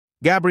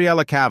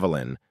Gabriella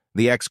Cavallin,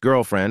 the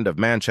ex-girlfriend of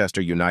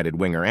Manchester United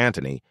winger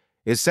Antony,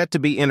 is set to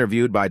be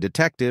interviewed by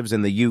detectives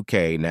in the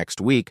UK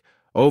next week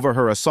over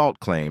her assault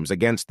claims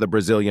against the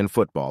Brazilian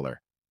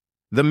footballer.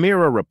 The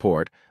Mirror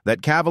report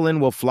that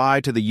Cavallin will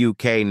fly to the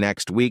UK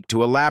next week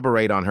to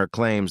elaborate on her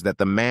claims that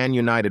the Man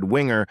United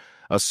winger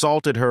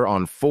assaulted her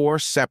on 4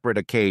 separate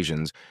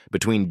occasions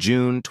between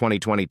June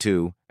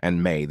 2022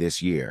 and May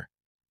this year.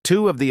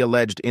 2 of the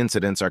alleged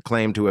incidents are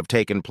claimed to have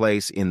taken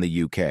place in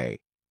the UK,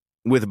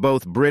 with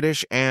both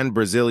British and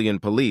Brazilian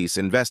police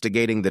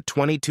investigating the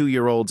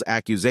 22-year-old's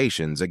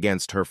accusations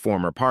against her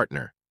former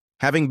partner.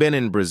 Having been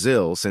in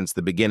Brazil since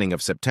the beginning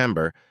of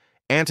September,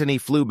 Antony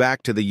flew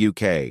back to the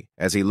UK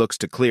as he looks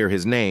to clear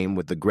his name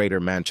with the Greater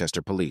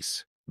Manchester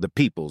Police, the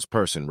People's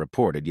Person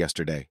reported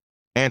yesterday.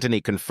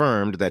 Antony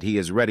confirmed that he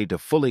is ready to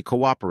fully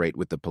cooperate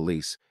with the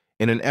police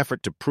in an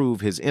effort to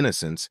prove his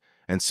innocence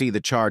and see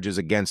the charges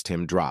against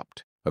him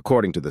dropped.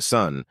 According to The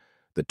Sun,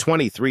 the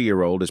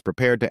 23-year-old is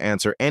prepared to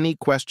answer any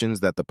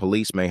questions that the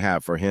police may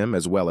have for him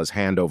as well as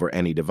hand over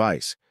any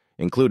device,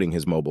 including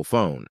his mobile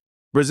phone.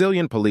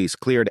 Brazilian police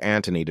cleared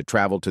Antony to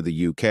travel to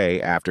the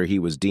UK after he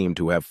was deemed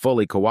to have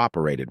fully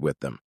cooperated with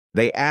them.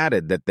 They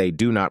added that they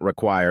do not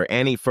require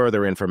any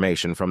further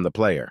information from the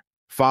player.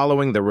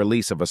 Following the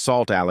release of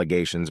assault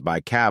allegations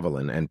by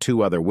Cavallin and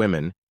 2 other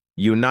women,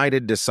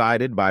 United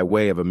decided by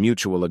way of a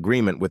mutual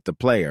agreement with the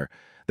player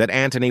that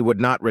Antony would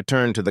not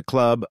return to the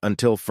club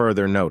until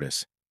further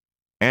notice.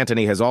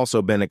 Antony has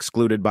also been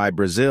excluded by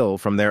Brazil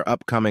from their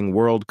upcoming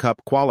World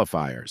Cup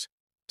qualifiers.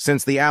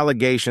 Since the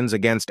allegations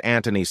against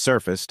Antony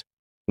surfaced,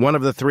 one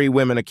of the 3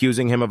 women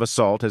accusing him of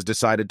assault has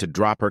decided to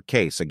drop her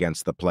case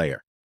against the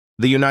player.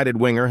 The United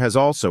winger has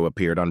also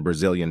appeared on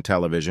Brazilian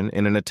television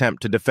in an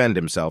attempt to defend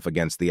himself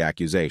against the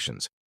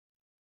accusations.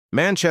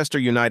 Manchester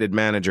United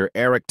manager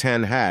Erik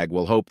ten Hag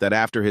will hope that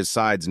after his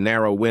side's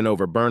narrow win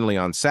over Burnley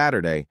on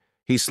Saturday,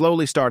 he's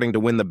slowly starting to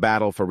win the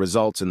battle for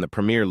results in the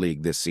Premier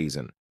League this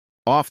season.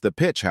 Off the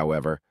pitch,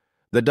 however,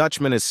 the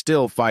Dutchman is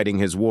still fighting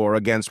his war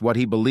against what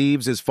he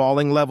believes is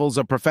falling levels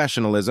of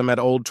professionalism at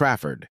Old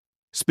Trafford.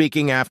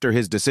 Speaking after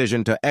his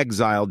decision to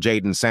exile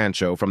jodan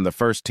Sancho from the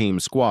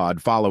first-team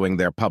squad following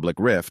their public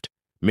rift,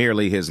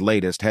 merely his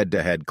latest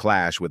head-to-head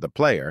clash with a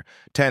player,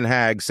 Ten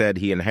Hag said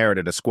he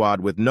inherited a squad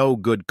with no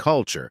good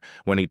culture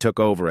when he took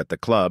over at the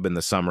club in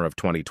the summer of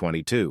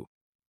 2022.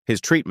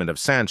 His treatment of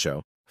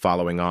Sancho,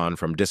 following on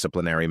from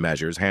disciplinary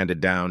measures handed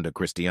down to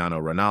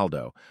Cristiano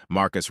Ronaldo,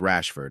 Marcus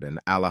Rashford, and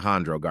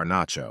Alejandro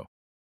Garnacho,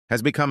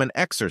 has become an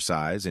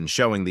exercise in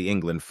showing the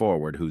England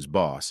forward who's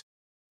boss,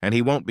 and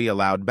he won't be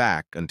allowed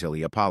back until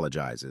he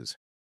apologizes.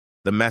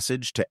 The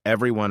message to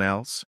everyone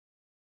else?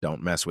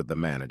 Don't mess with the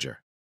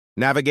manager.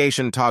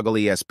 Navigation toggle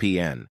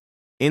ESPN.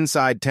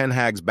 Inside Ten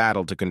Hag's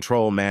battle to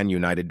control Man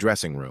United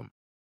dressing room.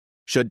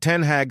 Should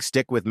Ten Hag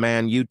stick with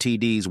Man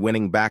UTD's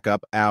winning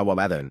backup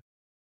Al-Waladin?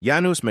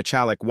 Janusz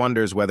Michalek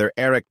wonders whether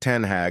Erik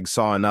ten Hag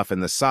saw enough in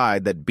the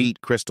side that beat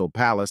Crystal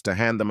Palace to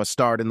hand them a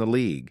start in the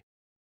league.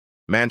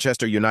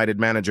 Manchester United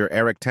manager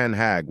Erik ten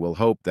Hag will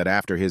hope that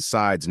after his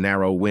side's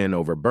narrow win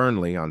over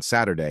Burnley on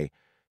Saturday,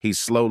 he's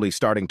slowly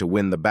starting to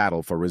win the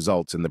battle for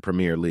results in the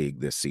Premier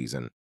League this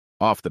season.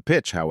 Off the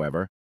pitch,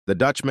 however, the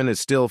Dutchman is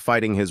still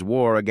fighting his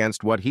war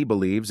against what he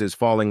believes is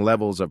falling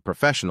levels of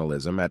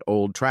professionalism at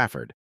Old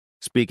Trafford.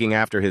 Speaking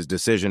after his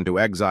decision to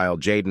exile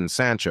jodan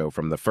Sancho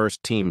from the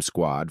first-team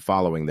squad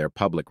following their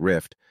public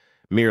rift,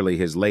 merely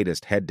his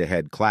latest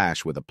head-to-head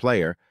clash with a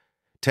player,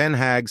 Ten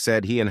Hag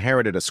said he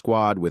inherited a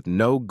squad with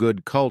no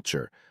good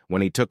culture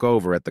when he took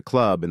over at the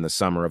club in the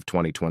summer of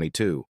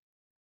 2022.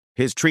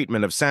 His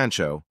treatment of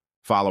Sancho,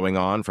 following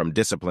on from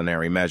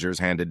disciplinary measures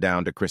handed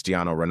down to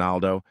Cristiano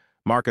Ronaldo,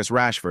 Marcus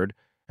Rashford,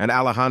 and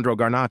Alejandro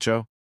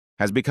Garnacho,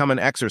 has become an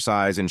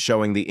exercise in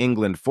showing the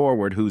England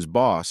forward who's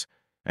boss,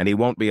 and he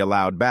won't be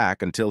allowed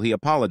back until he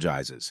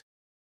apologizes.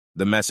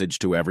 The message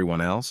to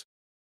everyone else?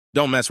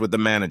 Don't mess with the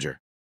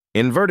manager.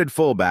 Inverted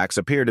fullbacks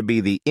appear to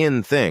be the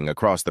in thing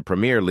across the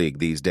Premier League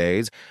these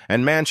days,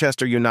 and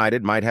Manchester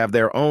United might have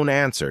their own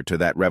answer to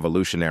that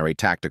revolutionary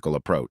tactical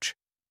approach.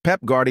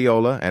 Pep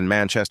Guardiola and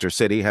Manchester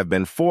City have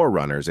been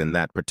forerunners in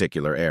that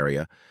particular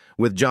area,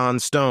 with John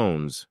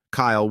Stones,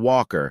 Kyle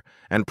Walker,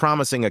 and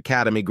promising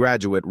academy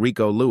graduate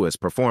Rico Lewis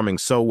performing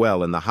so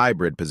well in the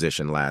hybrid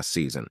position last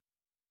season.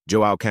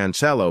 Joao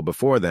Cancelo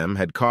before them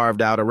had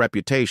carved out a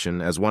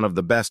reputation as one of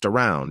the best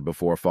around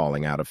before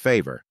falling out of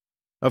favor.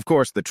 Of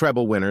course, the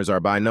treble winners are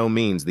by no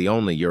means the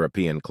only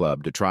European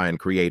club to try and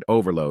create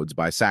overloads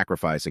by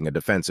sacrificing a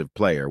defensive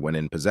player when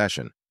in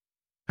possession.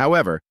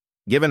 However,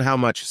 given how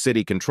much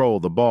City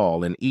control the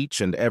ball in each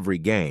and every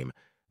game,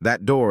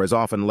 that door is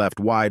often left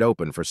wide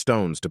open for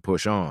Stones to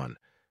push on.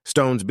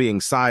 Stones being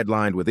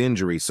sidelined with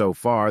injury so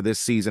far this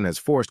season has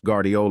forced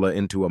Guardiola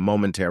into a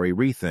momentary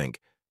rethink,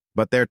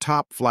 but their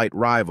top-flight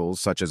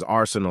rivals such as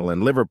Arsenal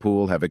and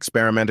Liverpool have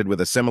experimented with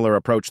a similar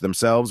approach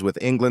themselves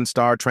with England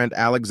star Trent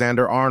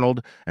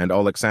Alexander-Arnold and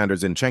Oleksandr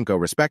Zinchenko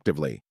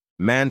respectively.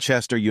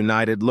 Manchester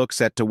United looks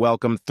set to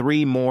welcome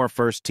 3 more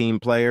first-team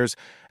players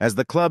as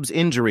the club's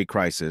injury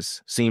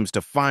crisis seems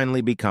to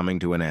finally be coming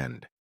to an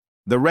end.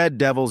 The Red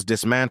Devils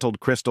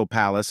dismantled Crystal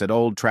Palace at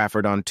Old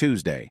Trafford on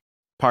Tuesday,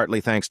 partly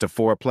thanks to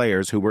 4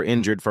 players who were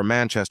injured for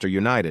Manchester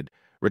United,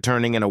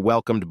 returning in a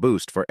welcomed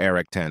boost for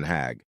Erik ten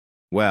Hag.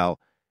 Well,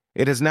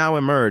 it has now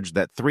emerged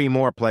that 3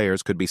 more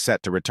players could be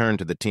set to return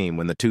to the team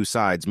when the two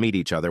sides meet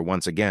each other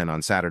once again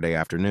on Saturday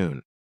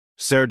afternoon.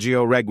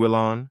 Sergio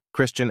Reguilón,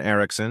 Christian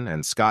Eriksen,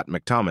 and Scott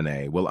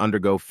McTominay will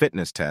undergo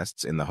fitness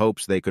tests in the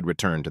hopes they could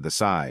return to the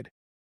side.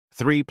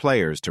 3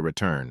 players to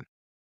return.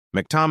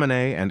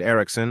 McTominay and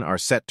Eriksen are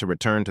set to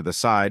return to the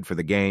side for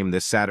the game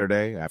this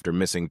Saturday after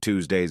missing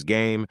Tuesday's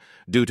game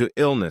due to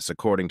illness,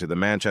 according to the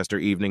Manchester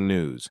Evening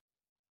News.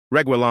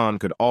 Reguilón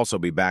could also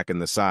be back in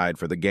the side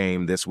for the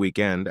game this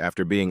weekend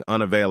after being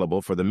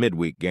unavailable for the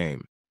midweek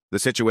game. The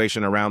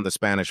situation around the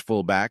Spanish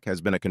fullback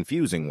has been a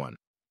confusing one.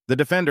 The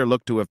defender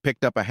looked to have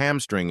picked up a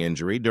hamstring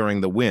injury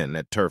during the win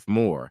at Turf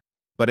Moor,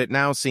 but it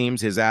now seems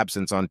his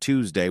absence on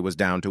Tuesday was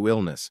down to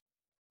illness.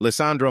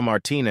 Lisandro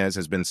Martinez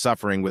has been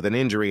suffering with an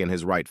injury in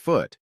his right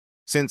foot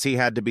since he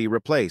had to be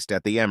replaced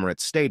at the Emirates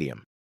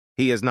Stadium.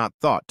 He is not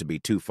thought to be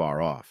too far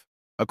off.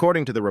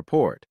 According to the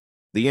report,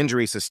 the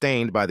injury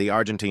sustained by the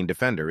Argentine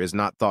defender is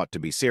not thought to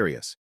be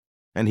serious,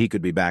 and he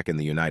could be back in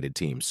the United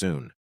team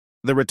soon.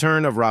 The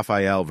return of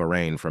Raphael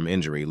Varane from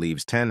injury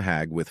leaves ten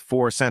Hag with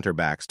 4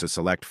 center-backs to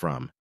select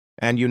from,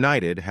 and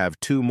United have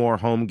 2 more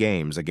home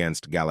games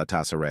against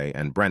Galatasaray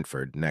and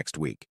Brentford next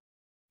week.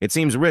 It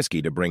seems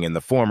risky to bring in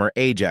the former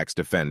Ajax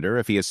defender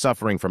if he is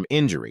suffering from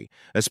injury,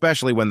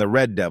 especially when the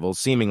Red Devils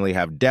seemingly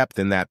have depth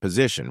in that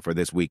position for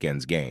this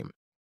weekend's game.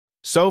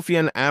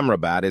 Sofyan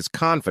Amrabat is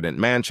confident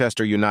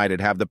Manchester United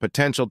have the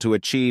potential to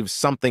achieve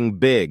something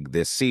big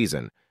this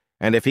season,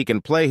 and if he can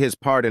play his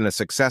part in a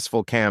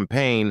successful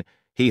campaign,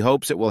 he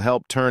hopes it will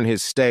help turn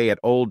his stay at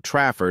Old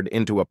Trafford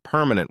into a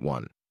permanent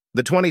one.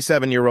 The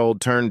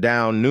 27-year-old turned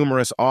down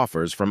numerous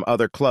offers from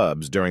other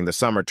clubs during the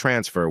summer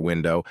transfer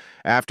window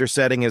after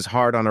setting his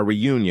heart on a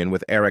reunion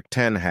with Erik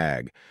ten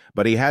Hag,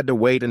 but he had to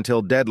wait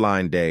until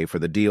deadline day for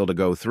the deal to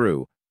go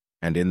through,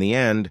 and in the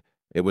end,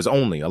 it was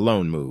only a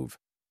loan move.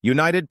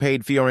 United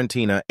paid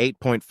Fiorentina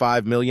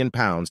 £8.5 million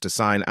to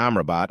sign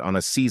Amrabat on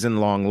a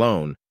season-long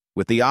loan,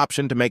 with the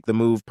option to make the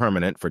move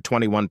permanent for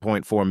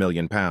 £21.4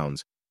 million,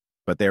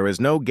 but there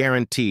is no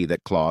guarantee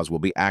that clause will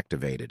be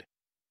activated.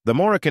 The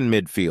Moroccan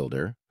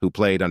midfielder, who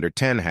played under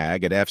ten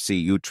Hag at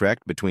FC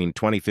Utrecht between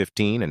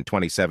 2015 and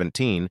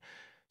 2017,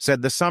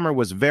 said the summer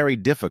was very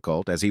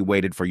difficult as he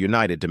waited for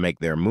United to make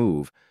their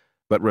move,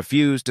 but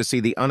refused to see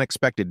the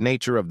unexpected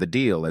nature of the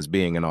deal as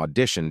being an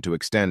audition to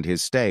extend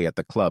his stay at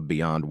the club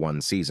beyond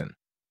 1 season.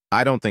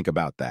 "I don't think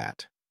about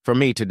that. For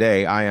me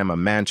today, I am a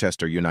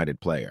Manchester United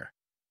player,"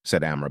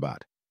 said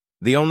Amrabat.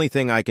 "The only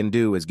thing I can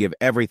do is give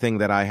everything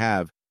that I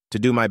have to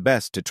do my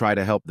best to try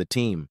to help the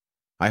team.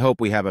 I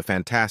hope we have a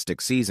fantastic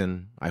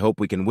season, I hope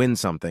we can win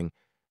something,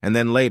 and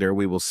then later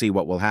we will see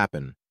what will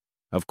happen.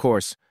 Of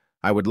course,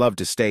 I would love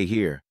to stay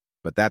here,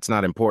 but that's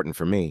not important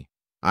for me.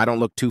 I don't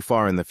look too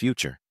far in the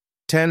future."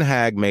 Ten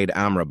Hag made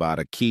Amrabat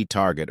a key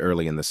target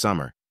early in the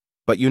summer,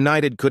 but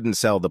United couldn't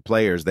sell the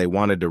players they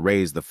wanted to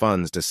raise the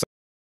funds to